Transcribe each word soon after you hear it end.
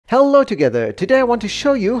Hello together. Today I want to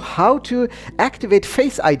show you how to activate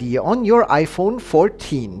Face ID on your iPhone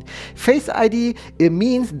 14. Face ID, it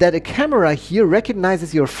means that a camera here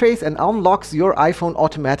recognizes your face and unlocks your iPhone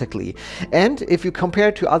automatically. And if you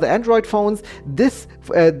compare to other Android phones, this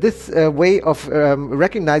way of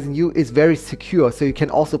recognizing you is very secure, so you can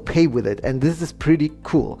also pay with it, and this is pretty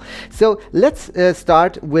cool. So let's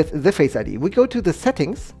start with the Face ID. We go to the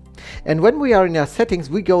settings. And when we are in our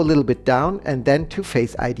settings, we go a little bit down and then to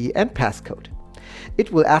Face ID and passcode.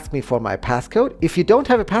 It will ask me for my passcode. If you don't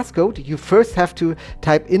have a passcode, you first have to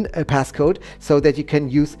type in a passcode so that you can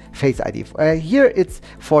use Face ID. Here it's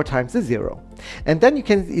 4 times the 0. And then you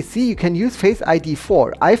can use Face ID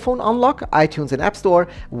for iPhone unlock, iTunes and App Store,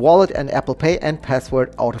 Wallet and Apple Pay, and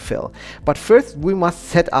password autofill. But first we must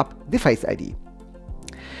set up the Face ID.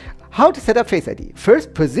 How to set up Face ID?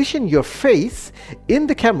 First, position your face in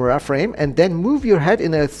the camera frame and then move your head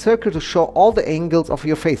in a circle to show all the angles of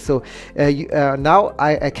your face. So now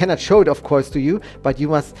I cannot show it, of course, to you, but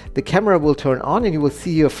the camera will turn on and you will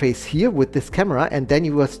see your face here with this camera, and then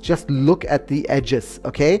you must just look at the edges,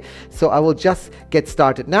 okay? So I will just get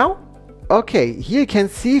started now. Okay, here you can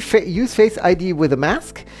see use Face ID with a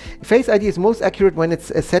mask. Face ID is most accurate when it's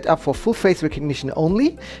set up for full face recognition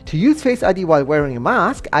only. To use Face ID while wearing a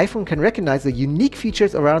mask, iPhone can recognize the unique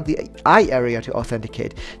features around the eye area to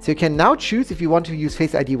authenticate. So you can now choose if you want to use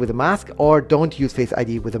Face ID with a mask or don't use Face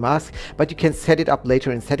ID with a mask, but you can set it up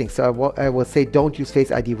later in settings. So I will say don't use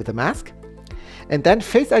Face ID with a mask. And then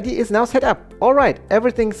Face ID is now set up. All right,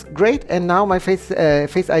 everything's great, and now my Face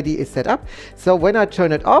ID is set up. So when I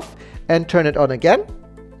turn it off and turn it on again,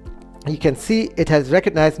 you can see it has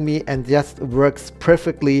recognized me and just works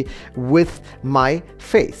perfectly with my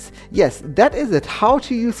face. Yes, that is it. How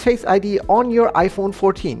to use Face ID on your iPhone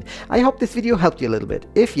 14. I hope this video helped you a little bit.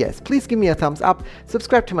 If yes, please give me a thumbs up,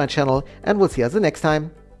 subscribe to my channel, and we'll see you the next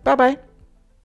time. Bye bye.